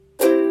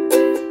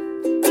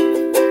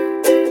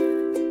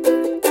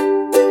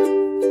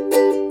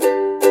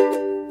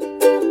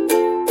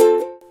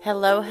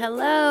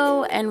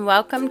Hello, and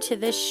welcome to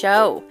the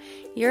show.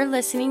 You're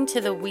listening to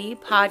the We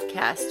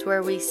Podcast,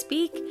 where we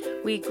speak,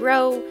 we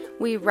grow,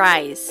 we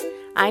rise.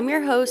 I'm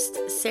your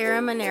host,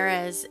 Sarah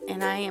Maneras,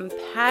 and I am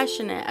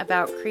passionate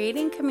about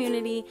creating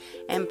community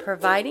and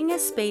providing a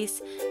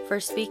space for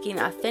speaking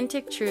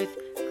authentic truth,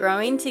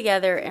 growing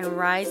together, and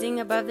rising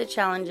above the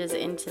challenges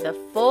into the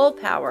full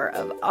power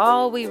of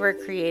all we were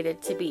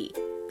created to be.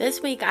 This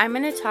week, I'm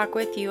going to talk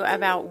with you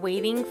about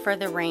waiting for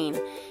the rain.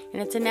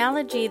 And it's an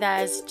analogy that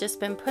has just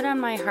been put on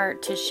my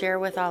heart to share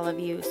with all of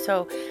you.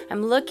 So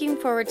I'm looking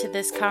forward to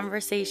this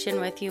conversation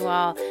with you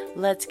all.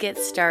 Let's get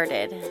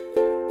started.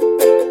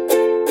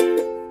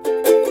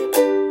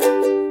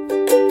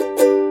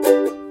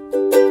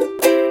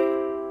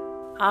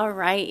 All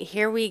right,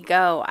 here we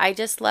go. I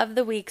just love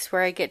the weeks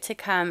where I get to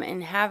come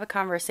and have a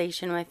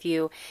conversation with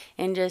you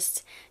and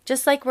just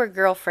like we're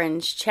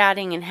girlfriends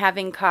chatting and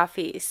having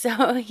coffee.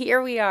 So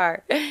here we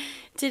are.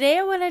 Today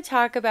I want to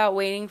talk about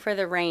waiting for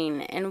the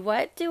rain, and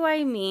what do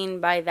I mean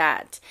by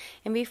that?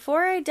 And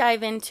before I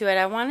dive into it,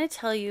 I want to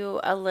tell you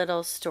a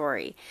little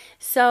story.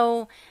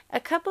 So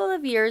a couple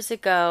of years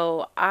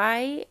ago,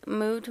 I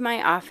moved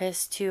my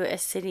office to a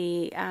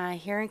city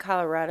here in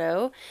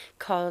Colorado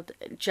called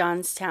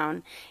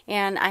Johnstown,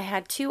 and I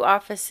had two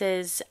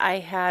offices. I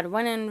had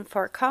one in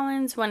Fort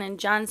Collins, one in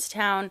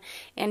Johnstown,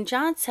 and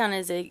Johnstown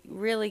is a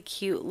really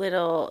cute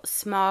little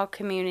small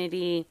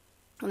community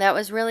that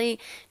was really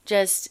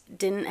just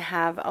didn't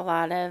have a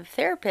lot of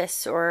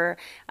therapists or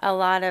a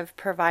lot of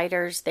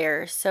providers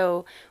there.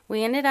 So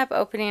we ended up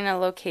opening a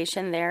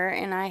location there,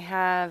 and I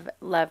have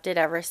loved it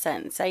ever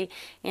since. I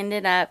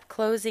ended up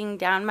closing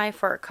down my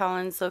Fort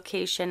Collins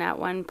location at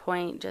one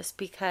point just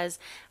because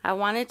I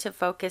wanted to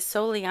focus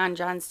solely on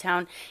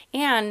Johnstown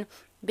and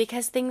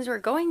because things were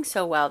going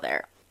so well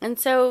there. And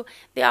so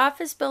the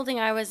office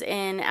building I was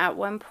in at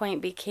one point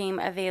became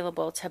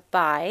available to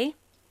buy,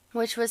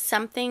 which was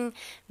something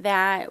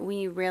that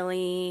we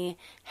really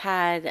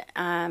had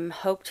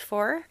hoped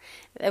for.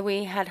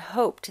 We had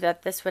hoped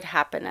that this would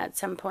happen at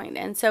some point.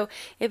 And so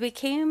it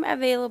became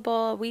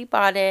available. We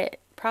bought it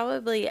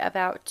probably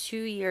about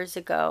 2 years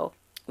ago.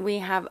 We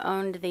have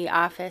owned the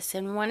office.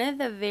 And one of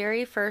the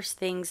very first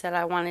things that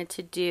I wanted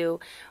to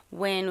do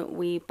when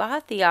we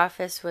bought the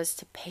office was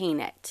to paint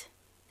it.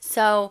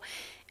 So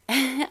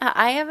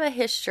I have a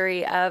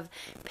history of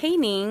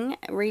painting,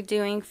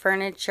 redoing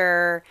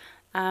furniture.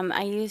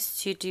 I used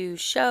to do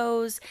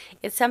shows.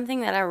 It's something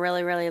that I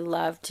really, really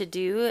love to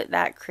do,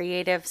 that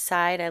creative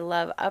side. I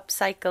love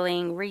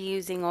upcycling,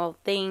 reusing old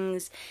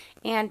things,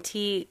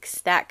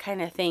 antiques, that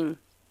kind of thing.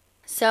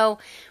 So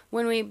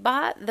when we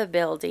bought the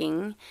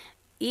building,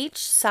 each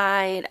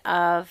side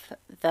of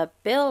the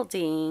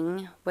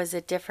building was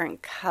a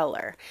different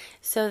color.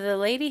 So the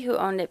lady who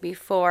owned it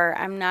before,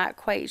 I'm not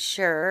quite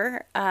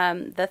sure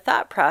the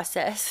thought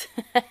process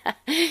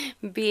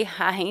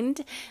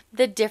behind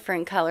the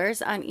different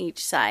colors on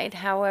each side.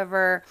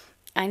 However,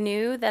 I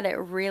knew that it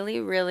really,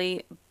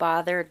 really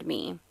bothered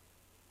me.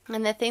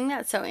 And the thing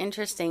that's so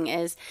interesting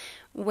is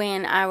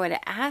when I would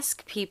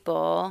ask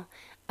people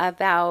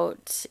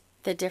about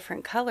the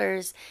different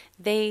colors,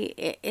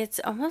 it's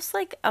almost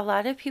like a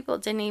lot of people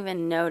didn't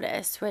even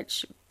notice,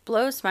 which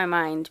blows my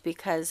mind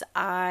because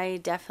I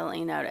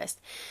definitely noticed.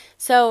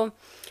 So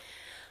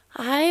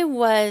I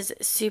was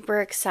super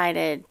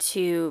excited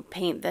to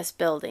paint this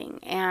building,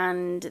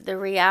 and the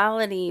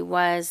reality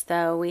was,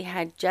 though, we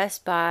had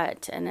just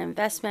bought an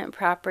investment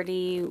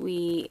property.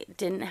 We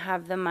didn't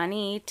have the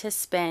money to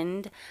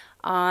spend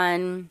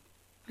on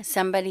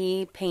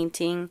somebody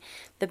painting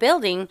the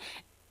building,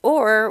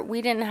 or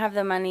we didn't have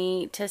the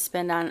money to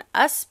spend on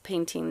us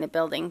painting the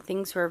building.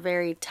 Things were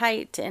very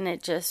tight and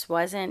it just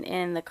wasn't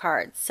in the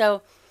cards.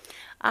 So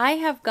I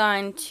have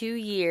gone 2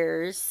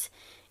 years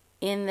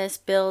in this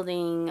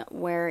building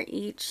where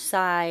each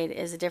side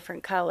is a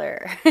different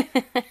color,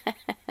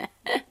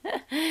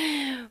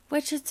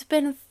 which it's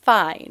been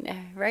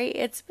fine, right?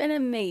 It's been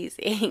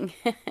amazing.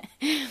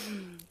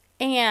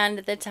 And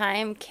the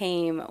time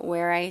came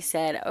where I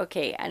said,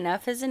 okay,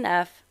 enough is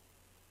enough.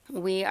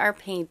 We are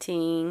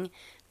painting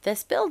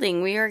this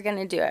building. We are going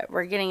to do it.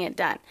 We're getting it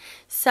done.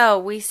 So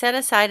we set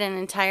aside an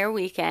entire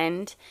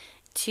weekend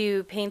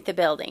to paint the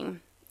building.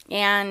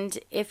 And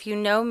if you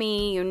know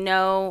me, you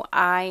know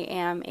I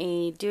am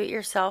a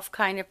do-it-yourself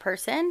kind of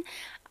person.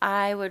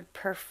 I would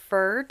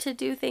prefer to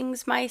do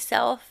things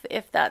myself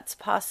if that's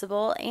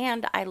possible,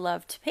 and I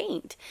love to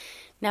paint.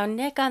 Now,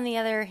 Nick, on the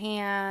other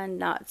hand,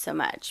 not so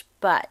much,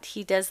 but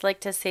he does like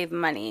to save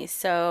money,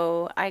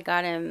 so I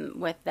got him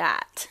with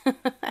that.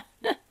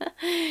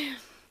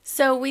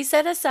 So we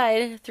set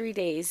aside 3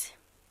 days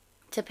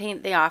to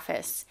paint the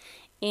office,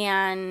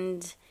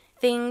 and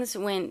things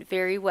went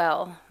very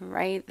well,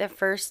 right? The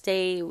first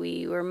day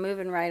we were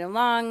moving right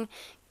along,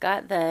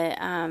 got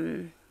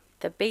the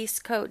base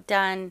coat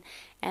done,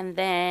 and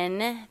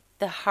then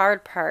the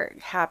hard part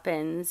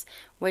happens,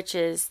 which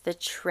is the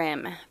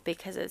trim,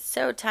 because it's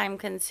so time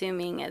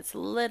consuming. It's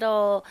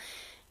little,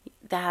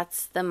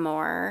 that's the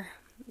more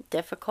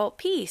difficult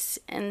piece.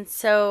 And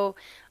so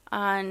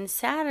on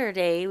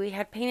Saturday, we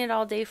had painted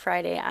all day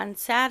Friday. On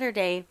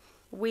Saturday,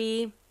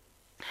 we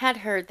had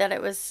heard that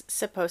it was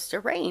supposed to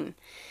rain.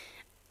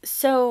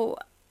 So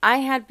I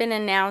had been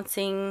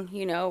announcing,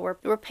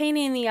 we're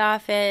painting the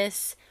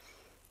office.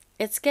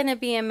 It's going to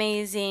be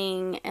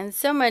amazing, and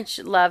so much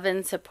love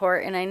and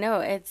support. And I know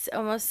it's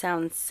almost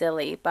sounds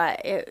silly,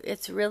 but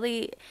it's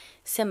really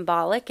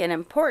symbolic and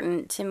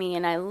important to me.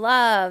 And I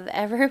love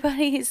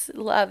everybody's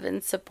love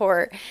and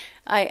support.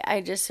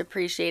 I just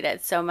appreciate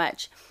it so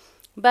much.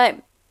 But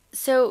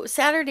so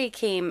Saturday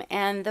came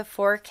and the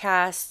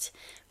forecast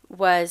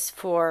was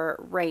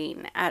for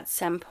rain at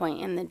some point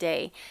in the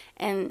day.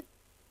 And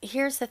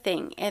here's the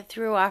thing, it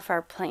threw off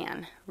our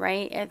plan,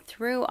 right? It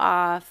threw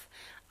off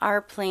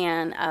our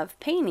plan of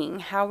painting.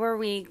 How were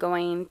we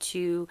going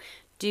to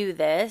do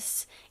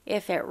this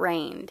if it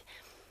rained?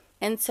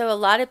 And so a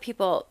lot of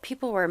people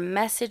were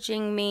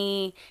messaging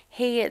me,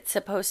 hey, it's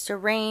supposed to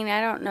rain. I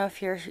don't know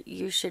if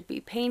you should be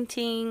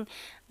painting.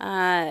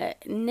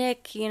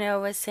 Nick,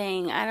 was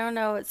saying, I don't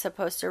know, it's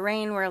supposed to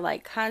rain. We're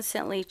like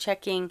constantly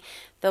checking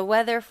the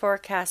weather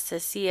forecast to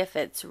see if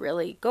it's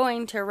really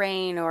going to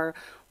rain or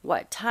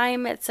what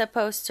time it's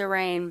supposed to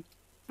rain.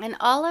 And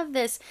all of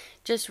this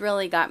just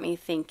really got me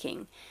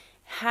thinking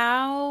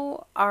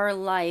how our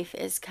life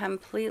is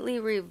completely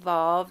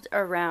revolved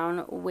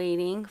around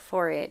waiting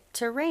for it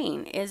to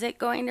rain. Is it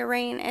going to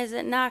rain? Is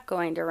it not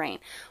going to rain?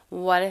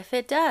 What if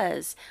it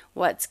does?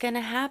 What's going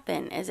to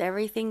happen? Is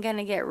everything going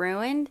to get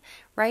ruined?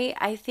 Right?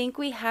 I think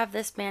we have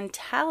this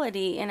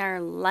mentality in our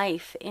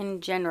life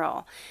in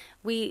general.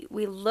 We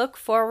look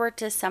forward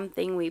to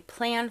something, we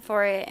plan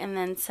for it, and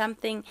then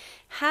something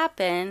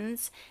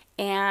happens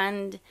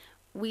and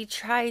we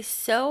try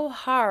so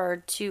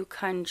hard to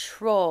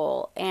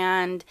control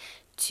and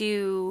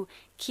to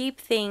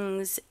keep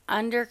things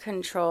under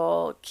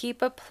control,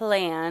 keep a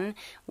plan,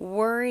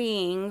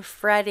 worrying,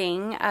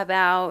 fretting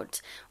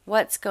about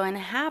what's going to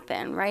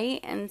happen, right?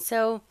 And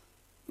so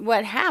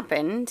what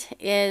happened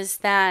is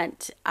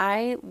that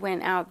I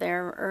went out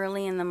there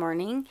early in the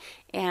morning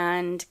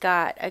and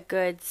got a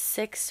good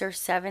 6 or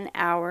 7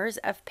 hours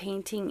of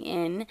painting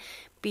in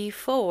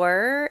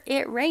before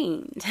it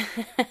rained.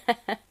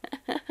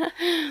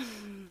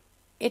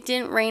 It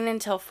didn't rain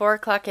until 4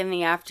 o'clock in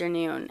the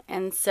afternoon.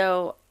 And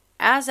so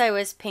as I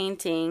was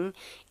painting,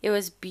 it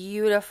was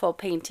beautiful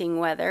painting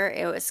weather.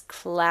 It was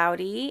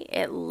cloudy.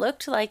 It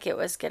looked like it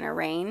was going to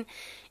rain.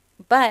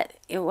 But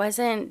it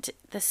wasn't,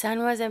 the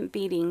sun wasn't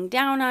beating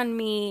down on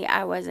me.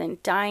 I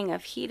wasn't dying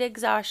of heat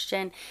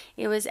exhaustion.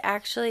 It was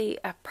actually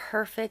a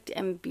perfect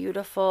and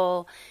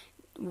beautiful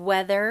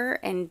weather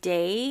and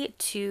day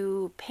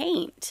to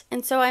paint.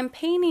 And so I'm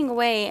painting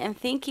away and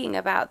thinking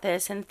about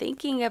this and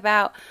thinking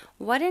about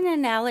what an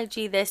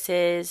analogy this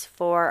is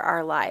for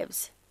our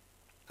lives.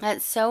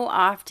 That so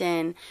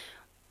often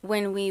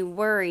when we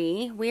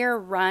worry, we are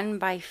run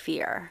by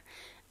fear.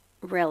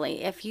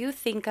 Really, if you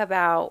think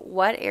about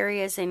what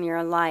areas in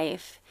your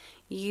life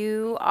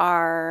you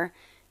are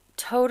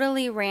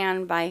totally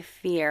ran by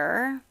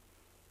fear,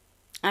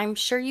 I'm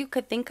sure you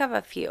could think of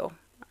a few.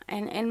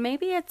 And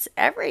maybe it's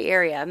every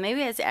area.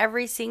 Maybe it's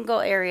every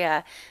single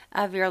area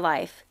of your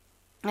life.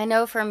 I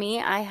know for me,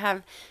 I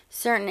have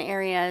certain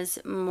areas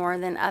more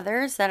than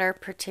others that are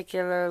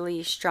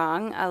particularly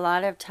strong. A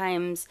lot of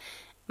times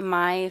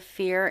my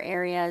fear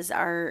areas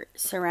are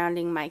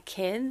surrounding my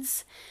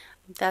kids.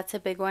 That's a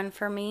big one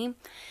for me.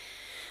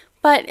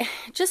 But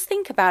just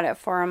think about it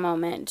for a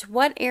moment.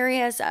 What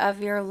areas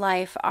of your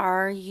life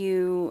are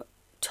you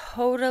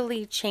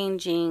totally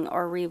changing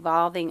or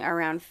revolving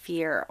around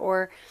fear,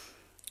 or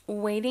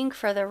waiting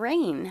for the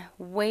rain,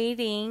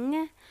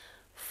 waiting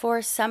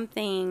for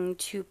something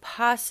to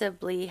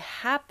possibly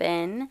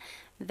happen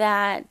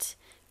that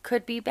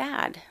could be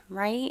bad,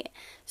 right?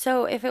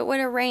 So if it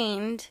would have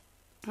rained,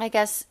 I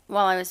guess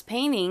while I was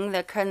painting,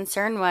 the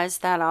concern was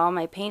that all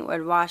my paint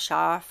would wash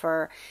off,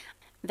 or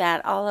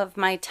that all of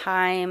my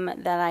time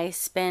that I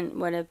spent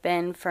would have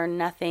been for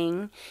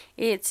nothing.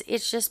 It's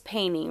just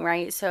painting,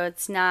 right? So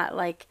it's not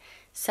like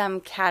some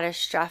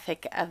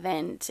catastrophic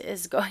event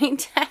is going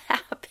to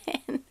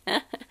happen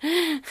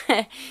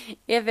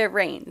if it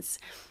rains.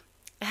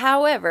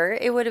 However,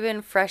 it would have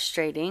been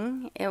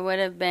frustrating. It would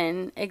have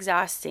been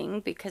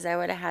exhausting because I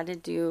would have had to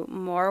do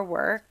more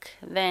work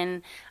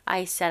than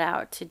I set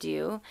out to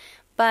do.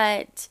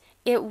 But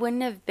it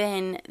wouldn't have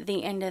been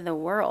the end of the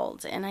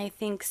world. And I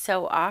think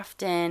so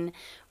often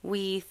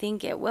we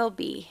think it will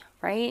be,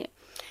 right?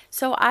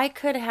 So I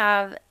could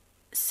have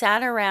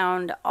sat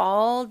around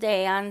all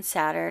day on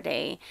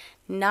Saturday,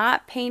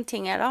 not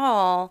painting at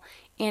all,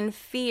 in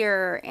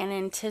fear and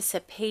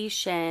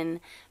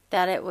anticipation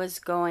that it was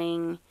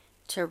going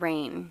to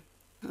rain.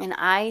 And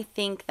I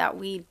think that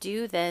we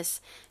do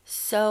this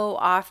so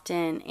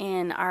often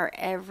in our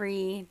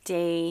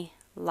everyday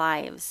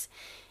lives.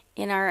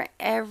 In our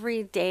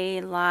everyday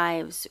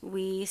lives,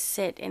 we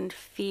sit in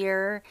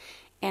fear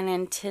and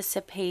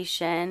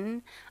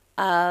anticipation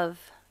of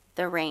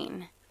the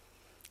rain.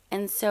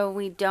 And so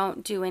we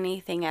don't do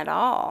anything at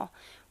all.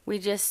 we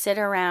just sit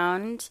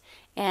around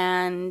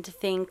and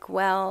think,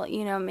 well,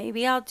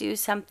 maybe I'll do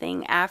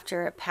something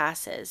after it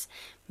passes.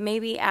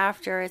 Maybe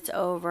after it's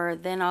over,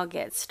 then I'll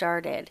get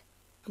started.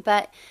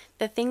 But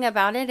the thing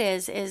about it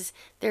is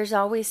there's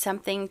always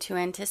something to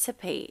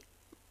anticipate,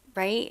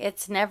 right?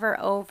 It's never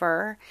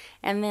over.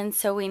 And then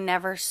so we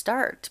never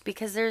start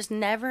because there's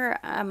never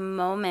a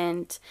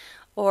moment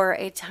or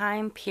a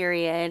time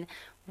period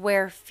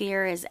where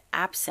fear is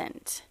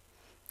absent.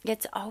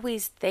 It's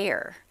always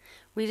there.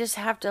 We just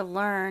have to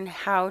learn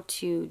how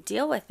to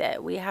deal with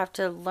it. We have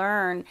to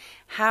learn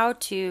how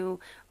to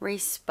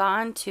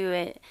respond to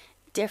it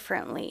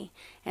differently.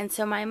 And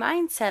so my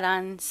mindset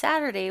on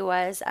Saturday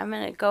was I'm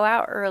going to go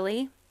out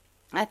early.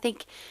 I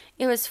think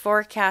it was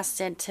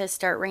forecasted to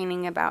start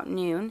raining about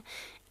noon.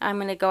 I'm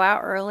going to go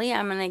out early.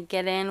 I'm going to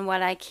get in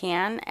what I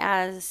can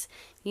as,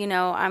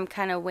 I'm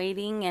kind of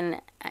waiting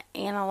and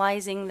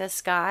analyzing the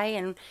sky,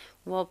 and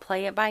we'll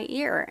play it by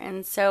ear.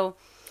 And so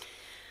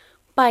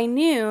by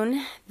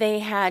noon, they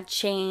had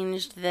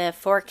changed the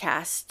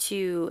forecast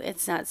to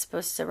it's not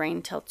supposed to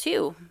rain till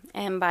 2.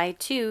 And by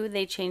 2,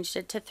 they changed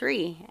it to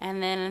 3.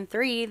 And then in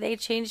 3, they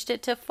changed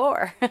it to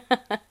 4.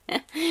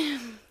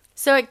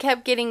 So it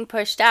kept getting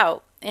pushed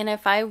out. And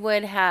if I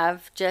would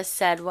have just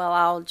said, well,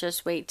 I'll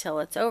just wait till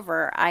it's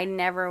over, I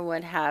never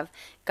would have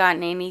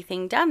gotten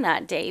anything done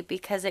that day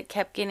because it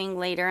kept getting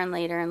later and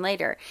later and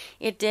later.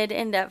 It did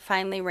end up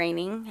finally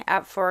raining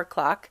at 4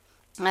 o'clock.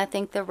 I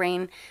think the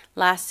rain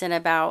lasted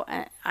about,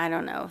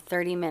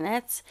 30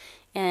 minutes,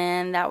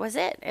 and that was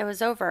it. It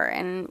was over,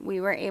 and we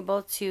were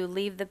able to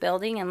leave the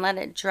building and let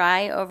it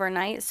dry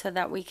overnight so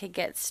that we could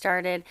get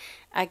started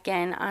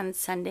again on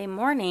Sunday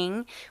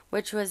morning,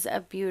 which was a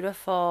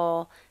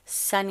beautiful,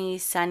 sunny,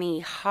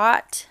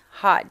 hot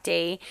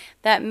day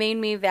that made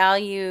me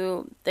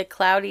value the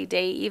cloudy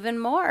day even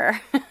more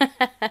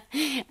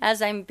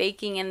as I'm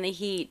baking in the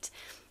heat,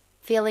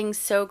 feeling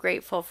so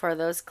grateful for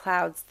those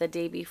clouds the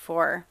day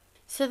before.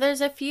 So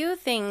there's a few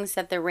things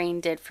that the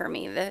rain did for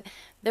me.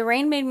 The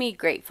rain made me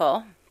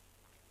grateful.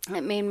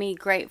 It made me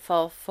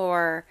grateful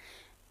for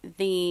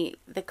the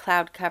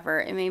cloud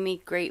cover. It made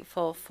me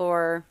grateful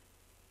for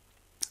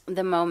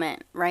the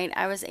moment, right?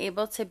 I was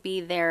able to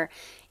be there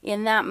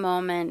in that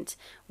moment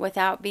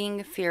without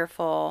being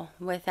fearful,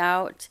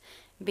 without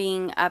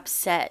being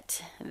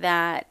upset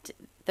that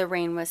the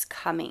rain was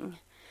coming.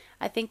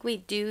 I think we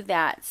do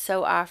that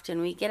so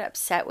often. We get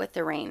upset with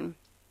the rain.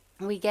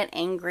 We get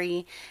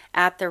angry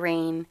at the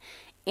rain.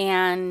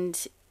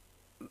 And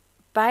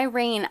by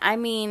rain, I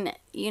mean,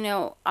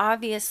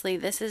 obviously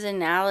this is an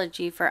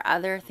analogy for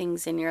other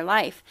things in your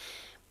life.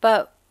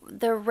 But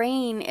the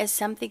rain is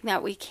something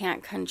that we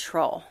can't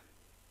control.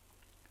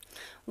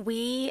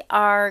 We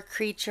are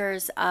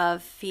creatures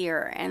of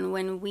fear. And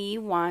when we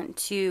want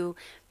to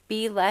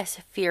be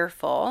less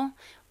fearful,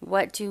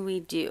 what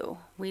do?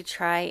 We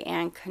try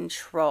and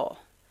control.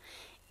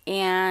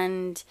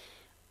 And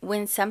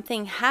when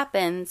something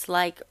happens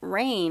like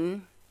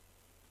rain,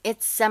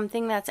 it's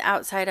something that's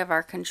outside of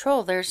our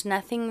control. There's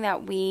nothing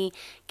that we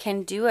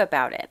can do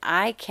about it.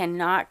 I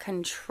cannot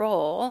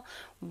control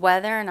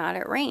whether or not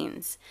it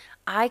rains.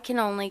 I can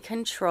only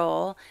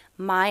control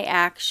my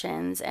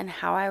actions and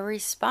how I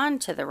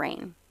respond to the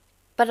rain.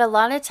 But a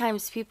lot of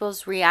times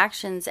people's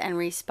reactions and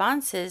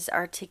responses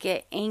are to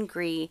get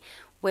angry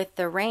with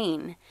the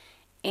rain.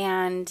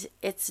 And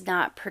it's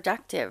not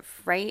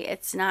productive, right?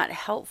 It's not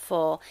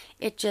helpful.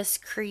 It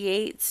just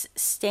creates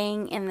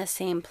staying in the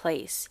same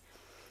place.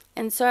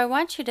 And so I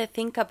want you to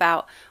think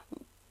about,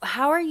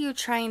 how are you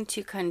trying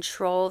to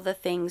control the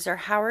things, or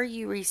how are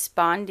you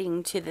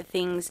responding to the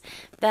things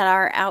that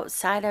are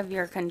outside of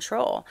your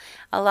control?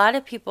 A lot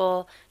of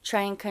people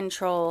try and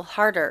control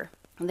harder.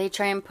 They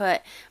try and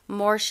put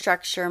more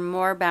structure,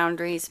 more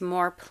boundaries,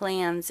 more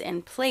plans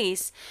in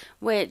place,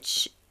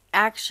 which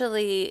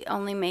actually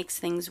only makes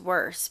things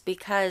worse,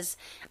 because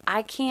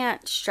I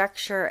can't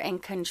structure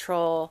and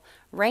control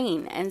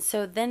rain. And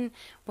so then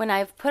when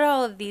I've put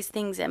all of these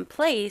things in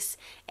place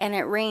and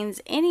it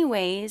rains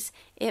anyways,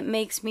 it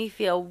makes me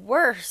feel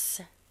worse,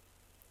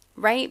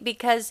 right?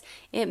 Because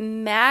it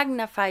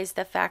magnifies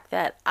the fact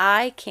that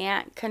I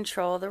can't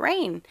control the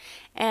rain,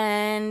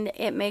 and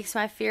it makes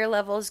my fear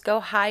levels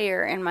go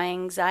higher and my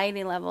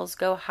anxiety levels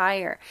go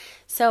higher.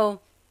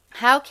 So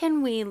how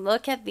can we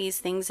look at these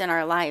things in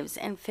our lives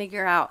and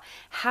figure out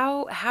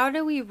how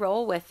do we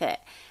roll with it?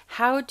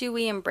 How do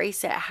we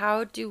embrace it?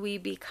 How do we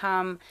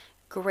become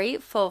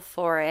grateful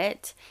for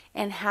it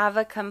and have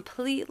a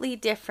completely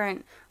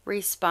different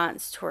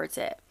response towards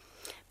it?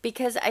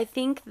 Because I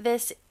think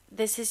this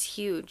is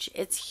huge.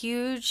 It's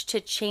huge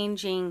to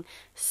changing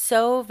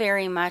so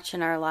very much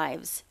in our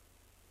lives.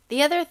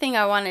 The other thing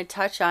I want to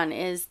touch on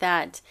is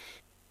that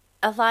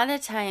a lot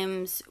of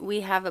times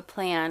we have a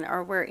plan,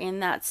 or we're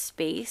in that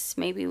space.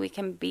 Maybe we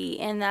can be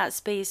in that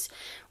space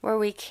where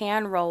we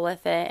can roll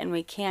with it and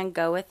we can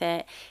go with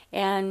it.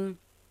 And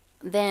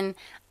then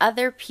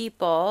other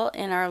people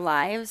in our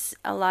lives,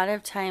 a lot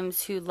of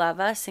times who love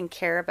us and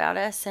care about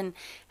us and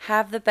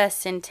have the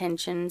best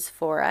intentions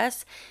for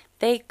us,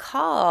 they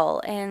call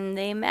and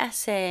they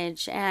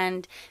message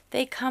and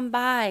they come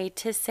by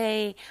to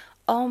say,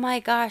 oh my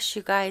gosh,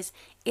 you guys,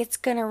 it's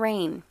gonna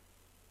rain.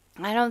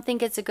 I don't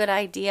think it's a good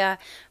idea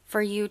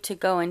for you to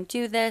go and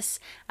do this.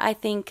 I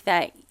think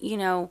that,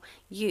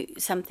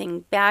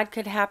 something bad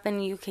could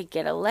happen. You could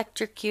get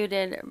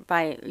electrocuted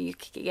you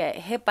could get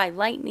hit by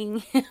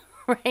lightning,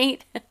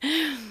 right?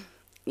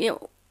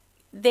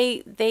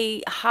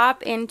 They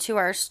hop into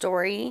our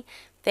story.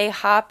 They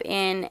hop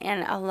in,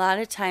 and a lot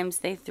of times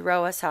they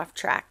throw us off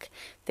track.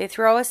 They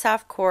throw us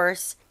off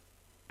course,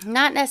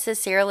 not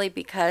necessarily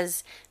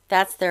because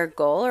that's their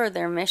goal or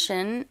their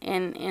mission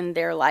in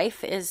their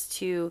life is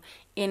to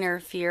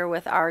interfere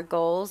with our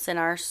goals and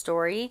our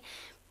story,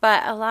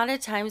 but a lot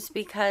of times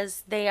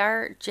because they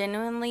are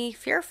genuinely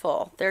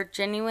fearful. They're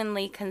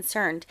genuinely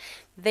concerned.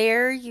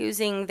 They're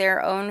using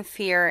their own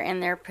fear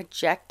and they're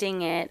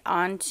projecting it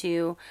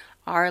onto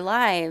our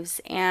lives.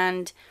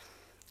 And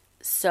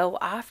so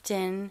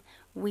often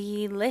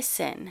we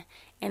listen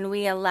and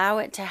we allow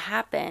it to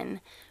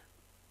happen,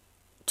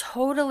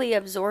 totally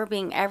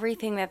absorbing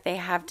everything that they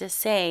have to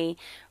say,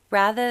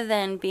 rather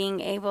than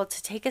being able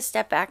to take a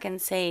step back and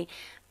say,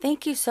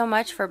 thank you so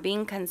much for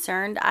being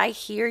concerned. I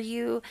hear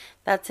you.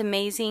 That's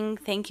amazing.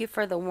 Thank you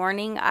for the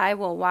warning. I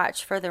will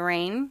watch for the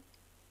rain.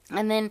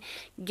 And then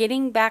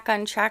getting back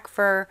on track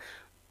for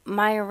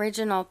my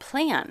original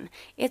plan.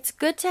 It's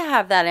good to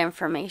have that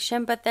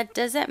information, but that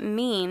doesn't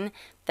mean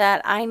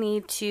that I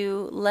need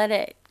to let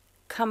it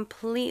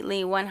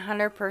completely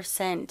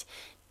 100%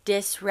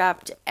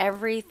 disrupt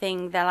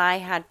everything that I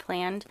had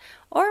planned,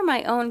 or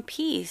my own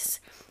peace,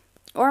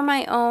 or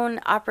my own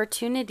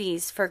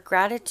opportunities for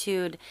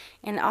gratitude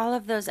and all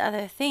of those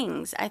other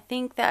things. I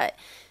think that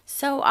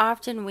so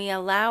often we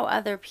allow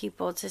other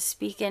people to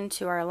speak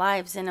into our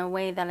lives in a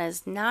way that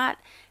is not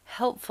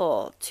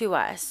helpful to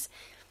us.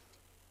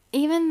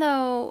 Even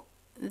though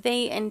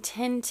they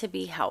intend to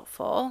be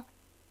helpful,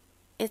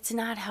 it's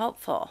not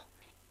helpful.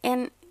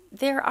 And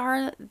there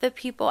are the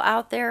people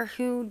out there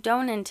who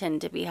don't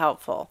intend to be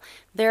helpful.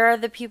 There are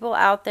the people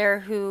out there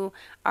who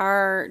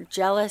are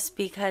jealous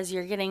because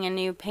you're getting a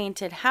new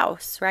painted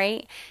house,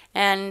 right?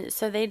 And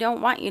so they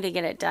don't want you to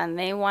get it done.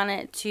 They want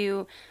it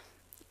to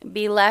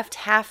be left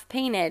half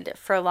painted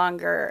for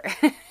longer.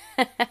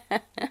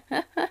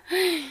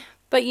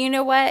 But you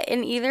know what?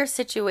 In either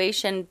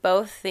situation,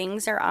 both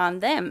things are on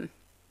them.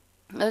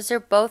 Those are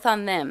both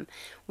on them.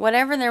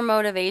 Whatever their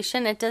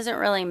motivation, it doesn't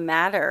really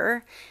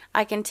matter.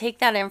 I can take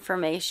that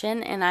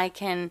information and I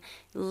can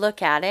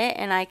look at it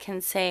and I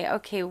can say,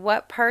 okay,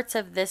 what parts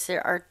of this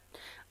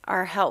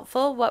are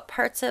helpful? What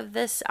parts of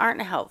this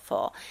aren't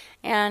helpful?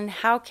 And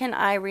how can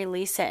I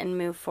release it and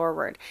move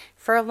forward?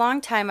 For a long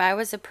time, I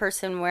was a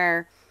person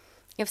where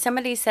if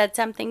somebody said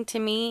something to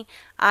me,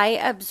 I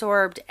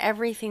absorbed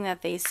everything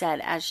that they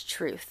said as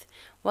truth.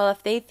 Well,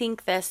 if they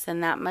think this, then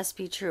that must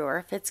be true. Or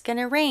if it's going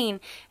to rain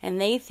and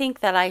they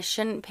think that I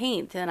shouldn't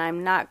paint, then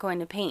I'm not going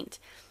to paint.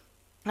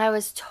 I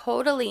was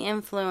totally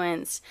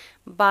influenced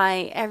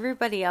by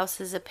everybody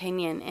else's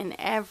opinion in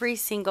every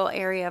single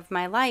area of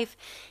my life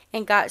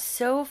and got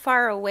so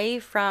far away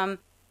from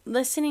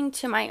listening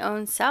to my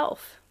own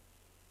self.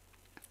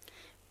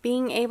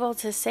 Being able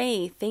to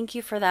say, thank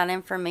you for that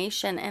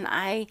information and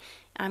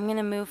I'm going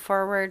to move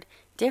forward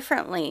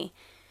differently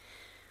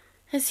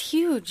is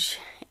huge.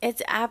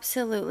 It's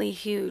absolutely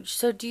huge.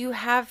 So do you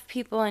have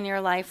people in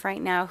your life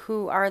right now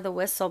who are the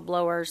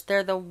whistleblowers?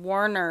 They're the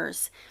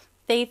warners.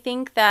 They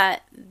think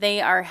that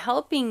they are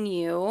helping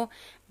you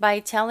by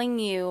telling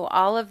you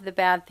all of the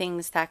bad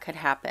things that could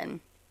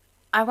happen.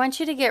 I want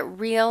you to get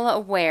real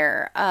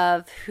aware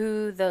of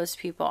who those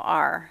people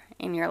are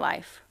in your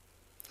life.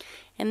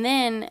 And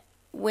then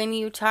when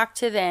you talk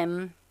to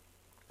them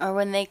or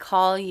when they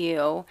call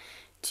you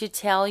to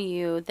tell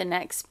you the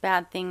next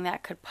bad thing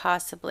that could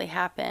possibly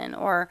happen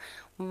or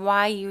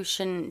why you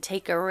shouldn't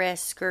take a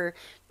risk or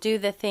do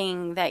the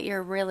thing that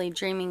you're really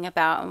dreaming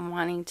about and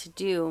wanting to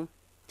do,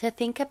 to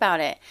think about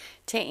it,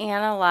 to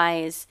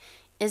analyze,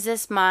 is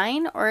this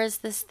mine or is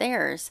this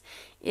theirs?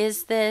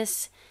 Is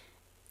this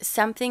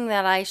something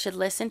that I should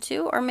listen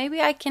to? Or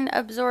maybe I can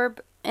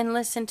absorb and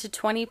listen to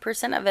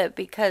 20% of it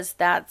because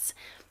that's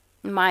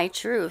my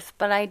truth,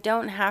 but I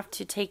don't have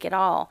to take it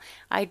all.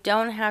 I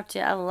don't have to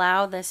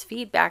allow this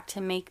feedback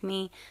to make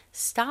me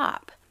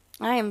stop.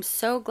 I am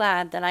so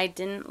glad that I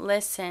didn't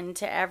listen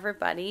to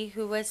everybody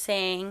who was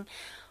saying,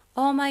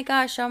 oh my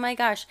gosh, oh my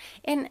gosh.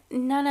 And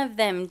none of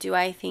them do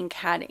I think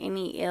had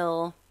any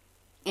ill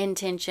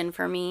intention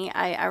for me.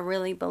 I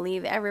really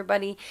believe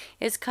everybody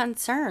is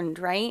concerned,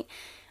 right?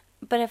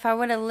 But if I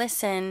would have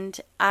listened,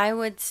 I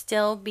would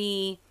still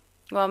be,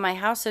 my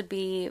house would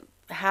be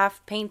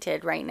half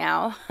painted right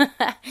now.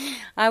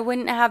 I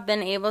wouldn't have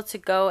been able to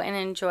go and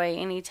enjoy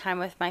any time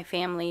with my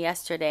family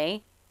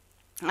yesterday.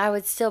 I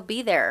would still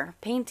be there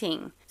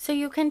painting. So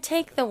you can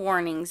take the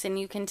warnings and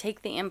you can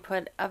take the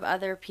input of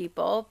other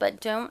people,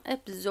 but don't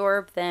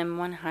absorb them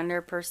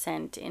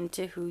 100%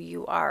 into who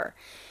you are.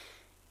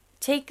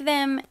 Take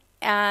them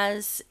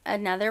as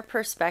another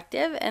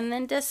perspective and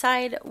then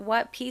decide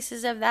what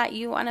pieces of that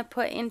you want to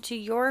put into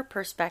your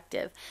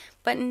perspective,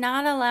 but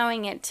not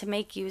allowing it to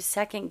make you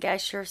second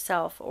guess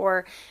yourself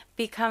or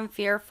become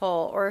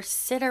fearful or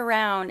sit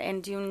around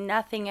and do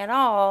nothing at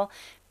all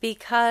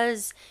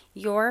because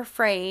you're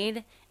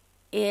afraid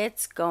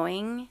it's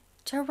going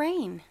to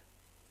rain.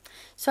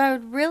 So I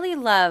would really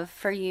love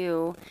for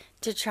you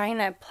to try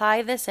and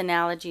apply this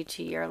analogy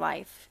to your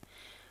life.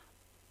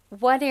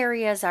 What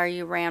areas are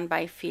you ran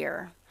by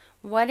fear?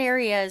 What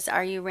areas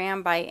are you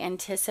ran by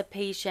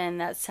anticipation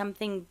that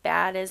something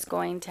bad is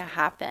going to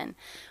happen?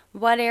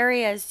 What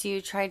areas do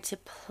you try to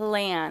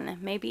plan,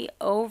 maybe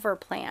over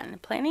plan?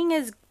 Planning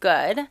is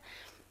good.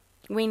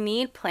 We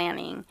need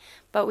planning,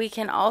 but we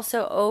can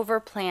also over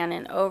plan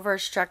and over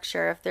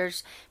structure. If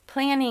there's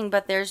planning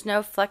but there's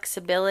no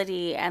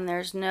flexibility and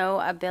there's no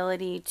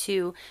ability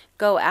to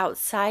go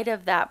outside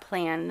of that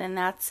plan, then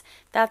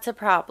that's a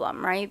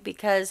problem, right?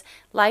 Because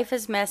life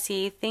is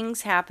messy,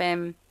 things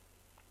happen,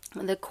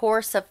 the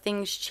course of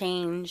things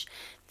change,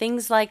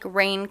 things like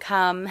rain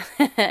come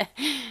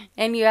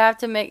and you have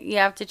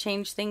to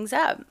change things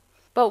up.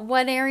 But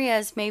what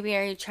areas maybe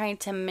are you trying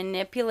to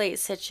manipulate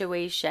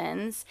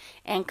situations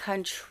and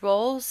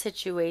control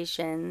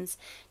situations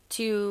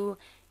to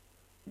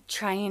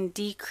try and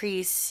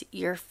decrease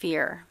your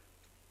fear?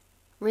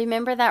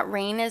 Remember that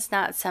rain is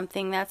not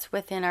something that's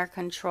within our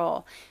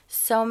control.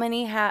 So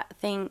many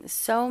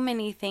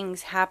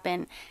things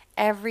happen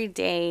every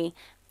day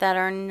that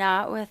are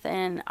not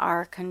within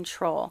our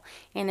control.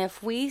 And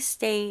if we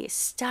stay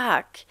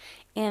stuck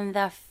in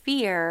the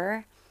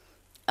fear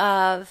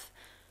of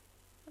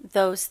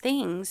those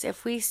things,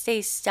 if we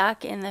stay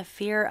stuck in the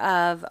fear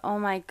of, oh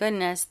my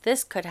goodness,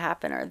 this could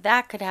happen or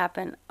that could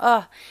happen,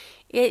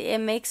 it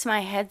makes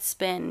my head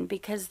spin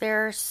because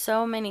there are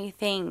so many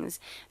things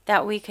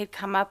that we could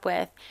come up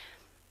with.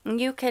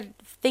 You could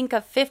think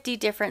of 50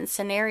 different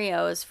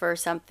scenarios for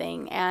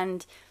something,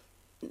 and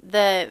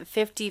the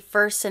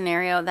 51st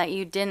scenario that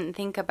you didn't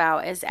think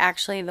about is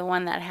actually the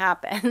one that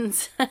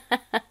happens.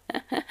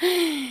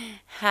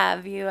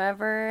 Have you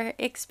ever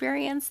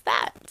experienced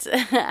that?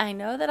 I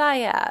know that I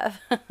have.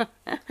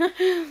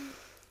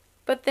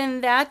 But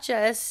then that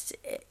just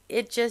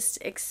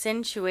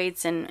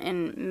accentuates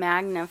and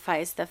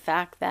magnifies the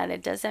fact that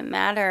it doesn't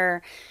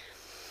matter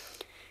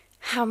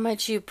how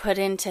much you put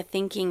into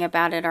thinking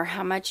about it or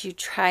how much you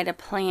try to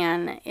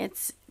plan.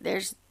 It's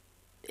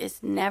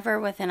never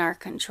within our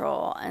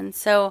control. And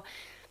so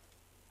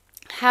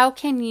how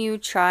can you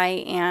try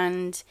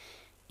and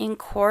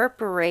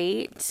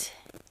incorporate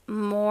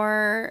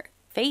more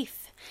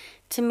faith?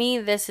 To me,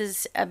 this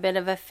is a bit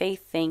of a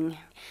faith thing.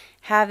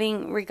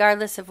 Having,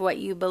 regardless of what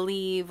you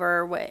believe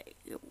or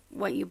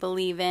what you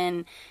believe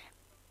in,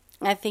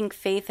 I think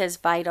faith is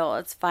vital.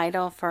 It's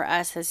vital for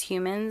us as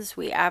humans.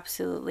 We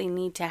absolutely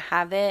need to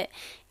have it.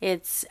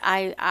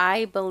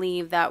 I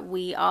believe that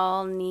we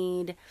all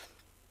need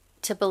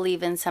to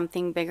believe in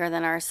something bigger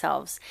than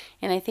ourselves.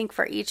 And I think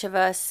for each of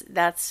us,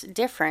 that's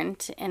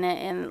different and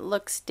it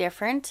looks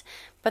different,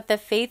 but the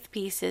faith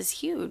piece is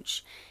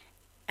huge.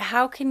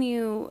 How can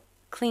you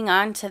cling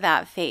on to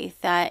that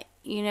faith that,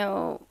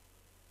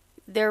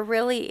 there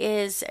really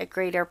is a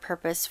greater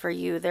purpose for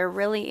you. There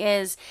really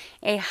is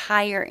a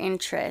higher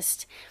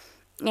interest.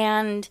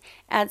 And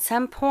at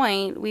some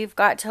point, we've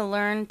got to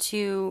learn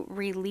to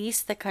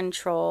release the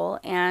control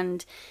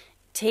and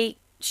take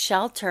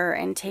shelter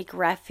and take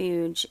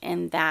refuge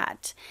in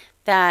that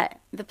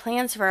the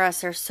plans for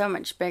us are so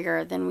much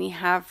bigger than we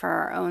have for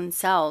our own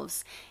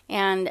selves.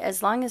 And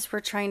as long as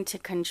we're trying to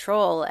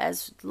control,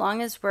 as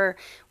long as we're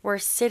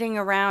sitting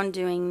around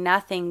doing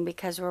nothing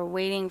because we're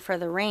waiting for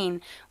the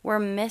rain, we're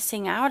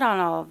missing out on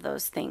all of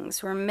those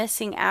things. We're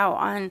missing out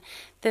on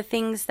the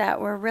things that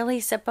we're really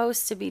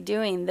supposed to be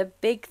doing, the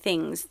big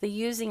things, the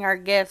using our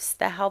gifts,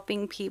 the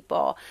helping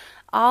people,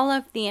 all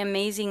of the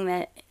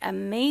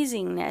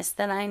amazingness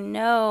that I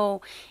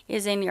know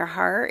is in your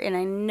heart. And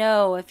I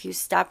know if you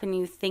stop and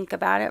you think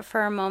about it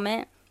for a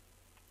moment,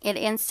 it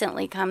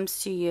instantly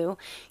comes to you.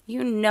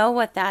 You know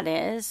what that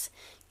is.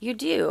 You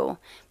do.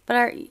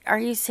 But are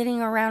you sitting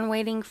around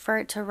waiting for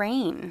it to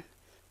rain?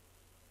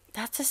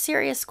 That's a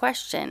serious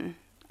question.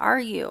 Are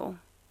you?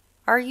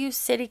 Are you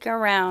sitting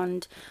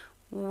around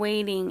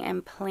waiting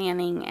and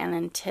planning and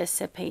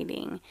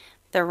anticipating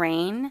the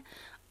rain?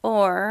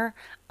 Or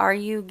are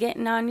you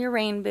getting on your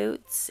rain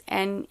boots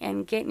and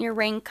getting your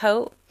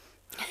raincoat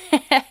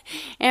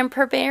and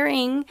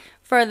preparing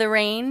for the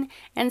rain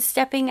and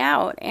stepping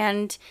out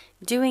and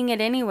doing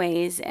it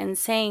anyways and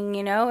saying,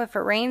 if it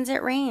rains,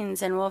 it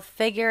rains and we'll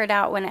figure it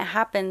out when it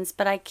happens.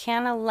 But I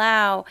can't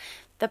allow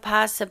the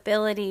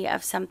possibility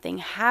of something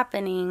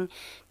happening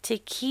to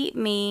keep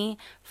me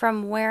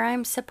from where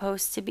I'm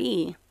supposed to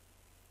be.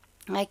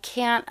 I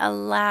can't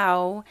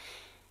allow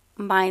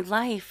my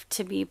life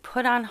to be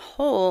put on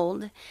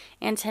hold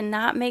and to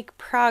not make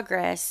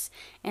progress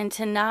and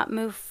to not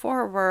move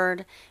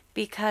forward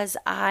because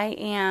I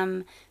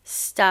am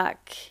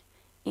stuck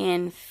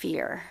in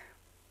fear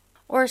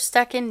or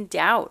stuck in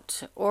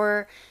doubt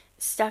or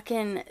stuck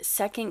in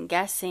second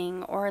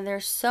guessing, or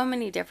there's so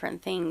many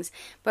different things,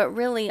 but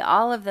really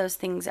all of those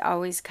things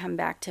always come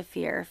back to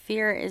fear.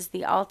 Fear is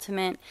the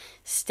ultimate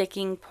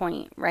sticking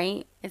point,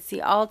 right? It's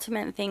the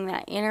ultimate thing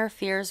that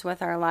interferes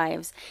with our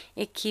lives.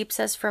 It keeps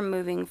us from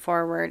moving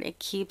forward. It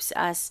keeps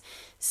us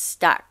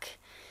stuck.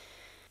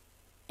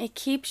 It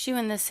keeps you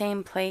in the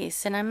same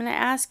place. And I'm going to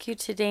ask you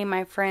today,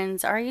 my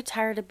friends, are you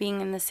tired of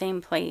being in the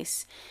same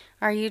place?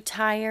 Are you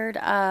tired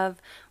of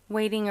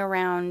waiting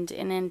around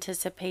in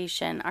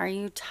anticipation? Are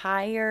you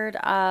tired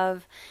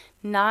of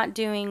not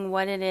doing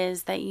what it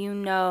is that you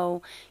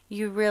know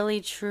you really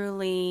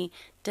truly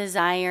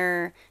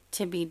desire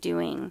to be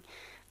doing?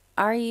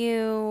 Are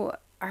you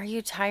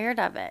tired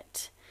of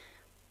it?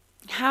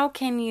 How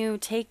can you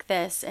take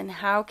this and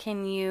how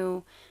can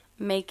you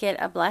make it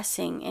a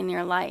blessing in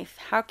your life?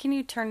 How can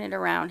you turn it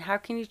around? How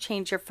can you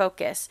change your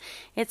focus?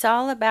 It's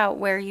all about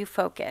where you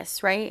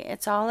focus, right?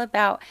 It's all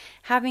about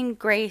having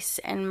grace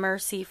and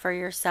mercy for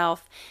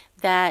yourself,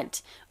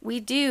 that we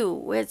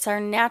do. It's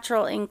our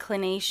natural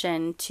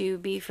inclination to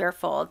be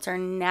fearful. It's our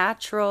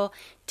natural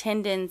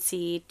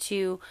tendency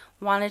to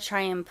want to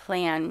try and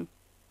plan,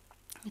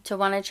 to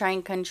want to try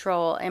and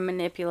control and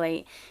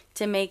manipulate,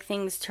 to make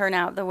things turn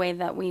out the way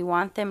that we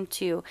want them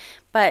to.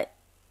 But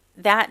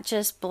that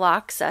just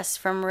blocks us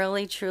from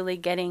really truly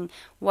getting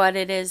what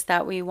it is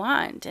that we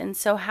want. And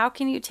so how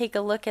can you take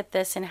a look at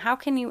this, and how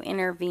can you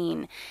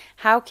intervene?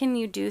 How can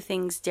you do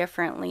things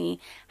differently?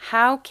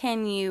 How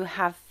can you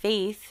have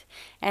faith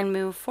and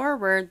move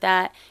forward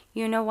that,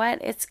 you know what,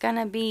 it's going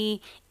to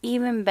be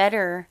even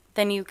better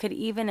than you could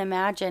even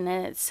imagine,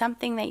 and it's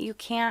something that you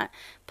can't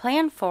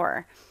plan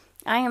for.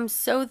 I am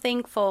so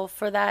thankful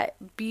for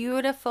that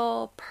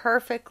beautiful,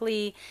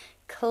 perfectly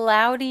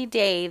cloudy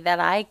day that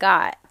I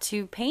got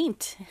to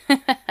paint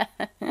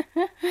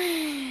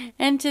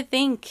and to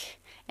think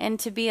and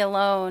to be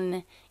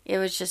alone. It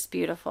was just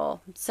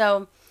beautiful.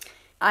 So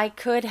I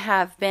could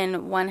have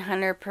been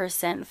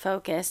 100%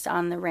 focused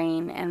on the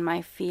rain and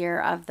my fear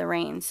of the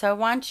rain. So I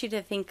want you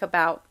to think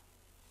about,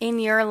 in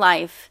your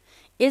life,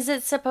 is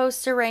it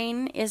supposed to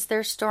rain? Is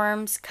there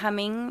storms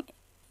coming?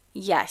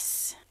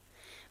 Yes.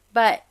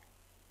 But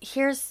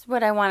here's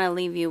what I want to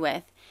leave you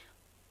with.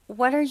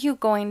 What are you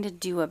going to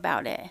do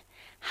about it?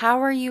 How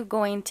are you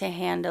going to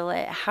handle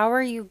it? How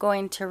are you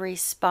going to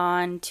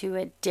respond to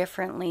it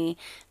differently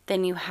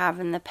than you have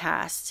in the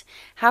past?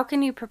 How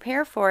can you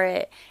prepare for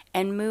it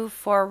and move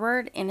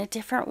forward in a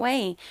different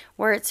way,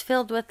 where it's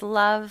filled with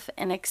love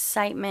and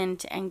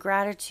excitement and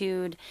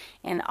gratitude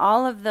and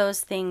all of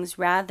those things,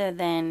 rather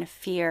than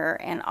fear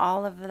and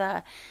all of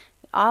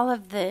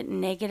the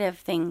negative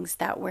things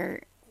that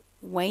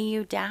weigh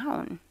you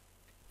down?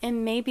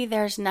 And maybe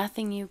there's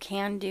nothing you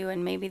can do,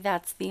 and maybe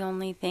that's the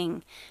only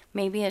thing.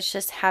 Maybe it's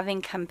just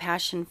having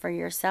compassion for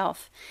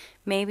yourself.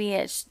 Maybe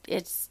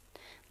it's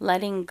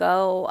letting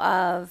go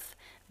of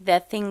the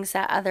things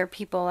that other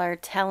people are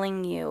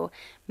telling you.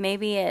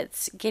 Maybe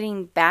it's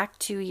getting back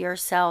to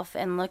yourself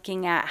and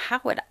looking at, how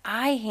would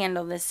I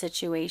handle this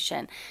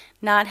situation?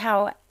 Not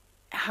how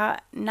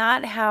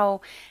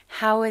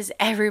is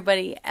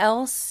everybody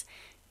else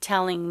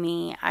telling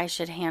me I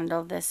should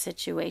handle this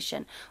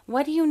situation.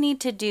 What do you need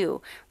to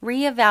do?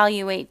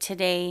 Reevaluate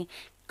today.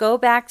 Go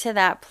back to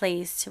that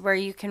place where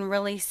you can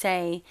really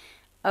say,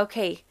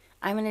 okay,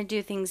 I'm going to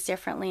do things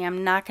differently.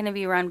 I'm not going to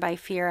be run by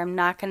fear. I'm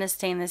not going to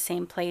stay in the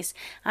same place.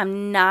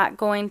 I'm not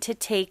going to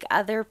take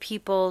other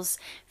people's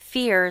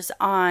fears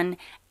on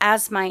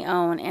as my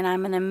own. And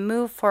I'm going to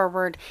move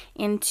forward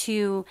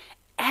into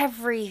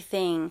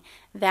everything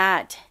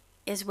that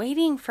is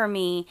waiting for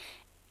me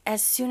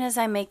as soon as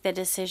I make the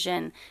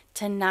decision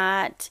to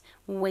not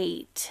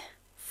wait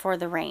for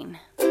the rain.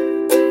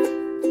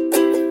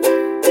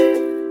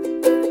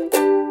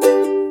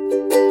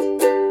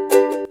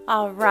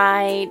 All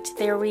right,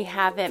 there we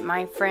have it,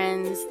 my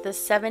friends, the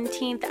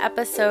 17th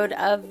episode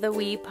of the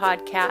We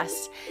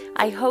Podcast.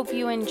 I hope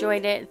you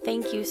enjoyed it.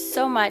 Thank you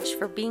so much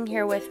for being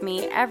here with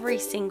me every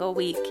single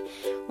week,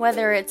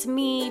 whether it's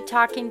me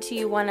talking to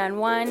you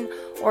one-on-one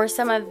or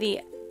some of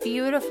the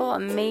beautiful,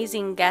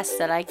 amazing guests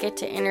that I get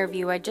to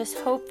interview. I just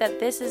hope that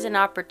this is an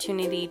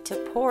opportunity to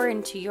pour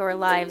into your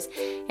lives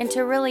and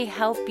to really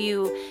help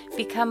you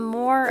become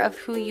more of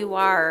who you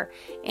are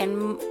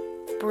and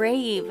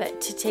brave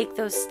to take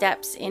those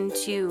steps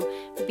into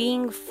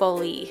being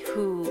fully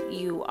who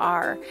you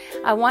are.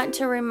 I want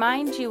to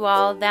remind you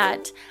all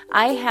that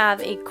I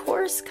have a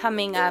course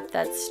coming up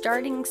that's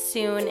starting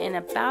soon in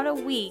about a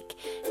week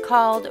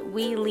called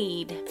We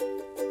Lead.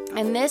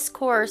 And this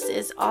course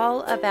is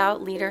all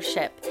about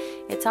leadership.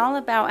 It's all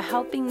about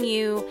helping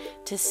you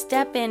to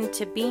step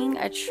into being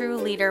a true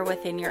leader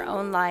within your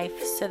own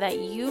life so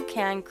that you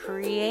can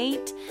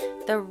create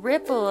the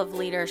ripple of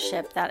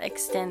leadership that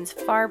extends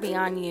far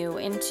beyond you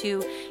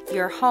into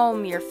your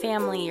home, your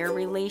family, your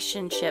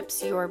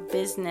relationships, your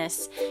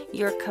business,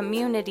 your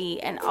community,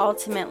 and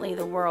ultimately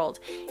the world.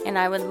 And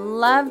I would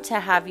love to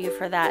have you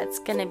for that. It's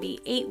going to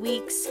be 8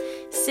 weeks,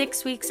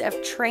 6 weeks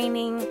of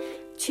training,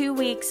 2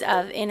 weeks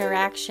of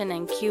interaction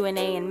and Q&A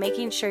and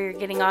making sure you're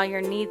getting all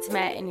your needs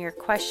met and your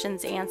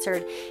questions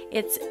answered,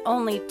 it's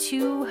only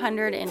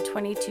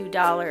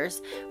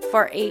 $222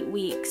 for 8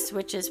 weeks,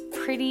 which is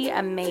pretty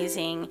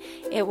amazing.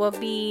 It will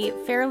be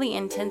fairly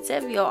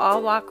intensive. You'll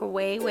all walk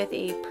away with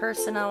a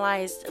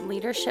personalized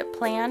leadership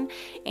plan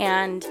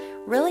and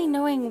really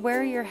knowing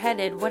where you're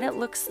headed, what it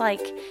looks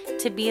like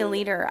to be a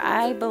leader.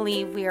 I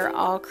believe we are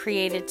all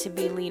created to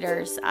be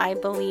leaders. I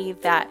believe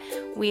that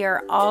we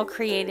are all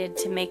created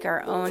to make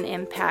our own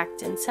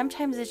impact, and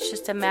sometimes it's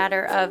just a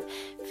matter of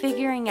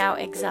figuring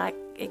out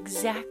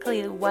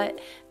exactly what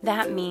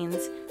that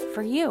means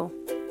for you.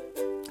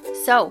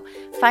 So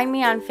find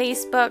me on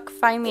Facebook,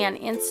 find me on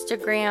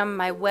Instagram,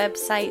 my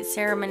website,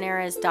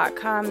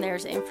 sarahmaneras.com.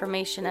 There's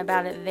information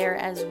about it there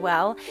as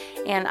well.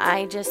 And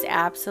I just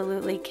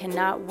absolutely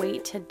cannot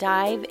wait to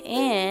dive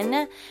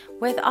in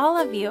with all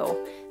of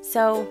you.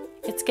 So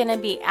it's going to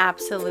be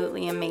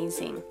absolutely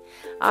amazing.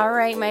 All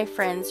right, my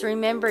friends,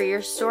 remember,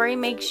 your story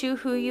makes you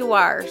who you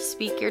are.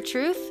 Speak your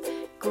truth,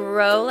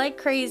 grow like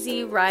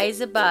crazy, rise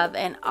above,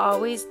 and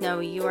always know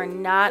you are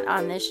not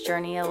on this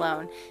journey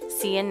alone.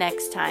 See you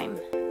next time.